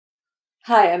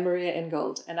Hi, I'm Maria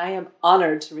Ingold, and I am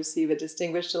honored to receive a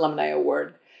Distinguished Alumni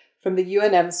Award from the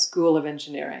UNM School of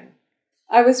Engineering.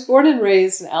 I was born and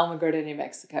raised in Alamogordo, New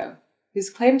Mexico, whose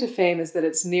claim to fame is that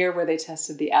it's near where they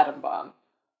tested the atom bomb.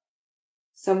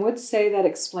 Some would say that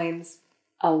explains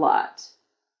a lot.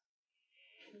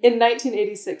 In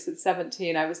 1986, at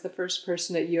 17, I was the first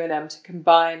person at UNM to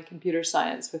combine computer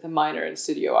science with a minor in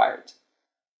studio art.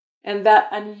 And that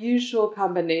unusual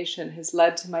combination has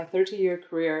led to my 30-year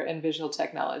career in visual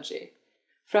technology,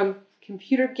 from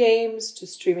computer games to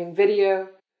streaming video,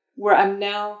 where I'm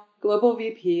now Global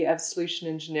VP of Solution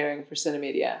Engineering for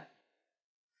Cinemedia.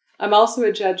 I'm also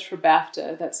a judge for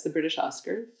BAFTA, that's the British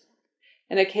Oscars,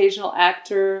 an occasional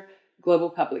actor,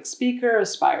 global public speaker,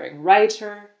 aspiring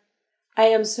writer. I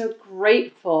am so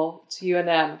grateful to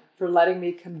UNM for letting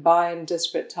me combine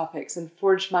disparate topics and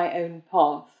forge my own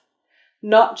path.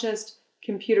 Not just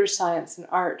computer science and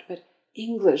art, but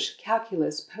English,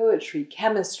 calculus, poetry,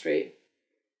 chemistry.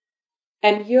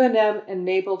 And UNM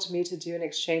enabled me to do an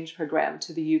exchange program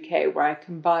to the UK where I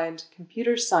combined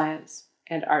computer science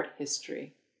and art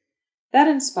history. That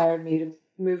inspired me to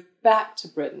move back to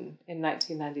Britain in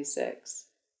 1996.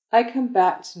 I come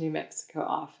back to New Mexico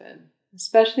often,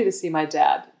 especially to see my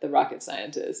dad, the rocket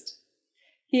scientist.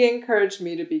 He encouraged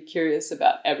me to be curious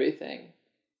about everything.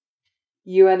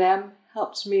 UNM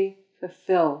helped me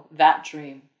fulfill that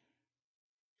dream.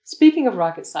 Speaking of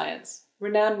rocket science,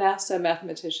 renowned NASA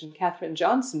mathematician Katherine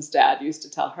Johnson's dad used to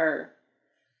tell her,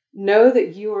 "Know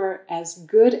that you are as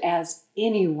good as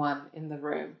anyone in the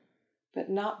room, but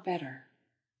not better."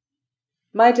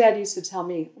 My dad used to tell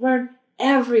me, "Learn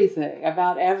everything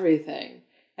about everything."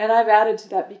 And I've added to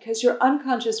that because your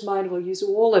unconscious mind will use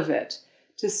all of it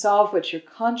to solve what your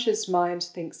conscious mind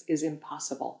thinks is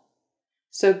impossible.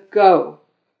 So go.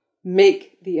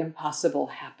 Make the impossible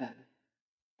happen.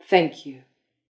 Thank you.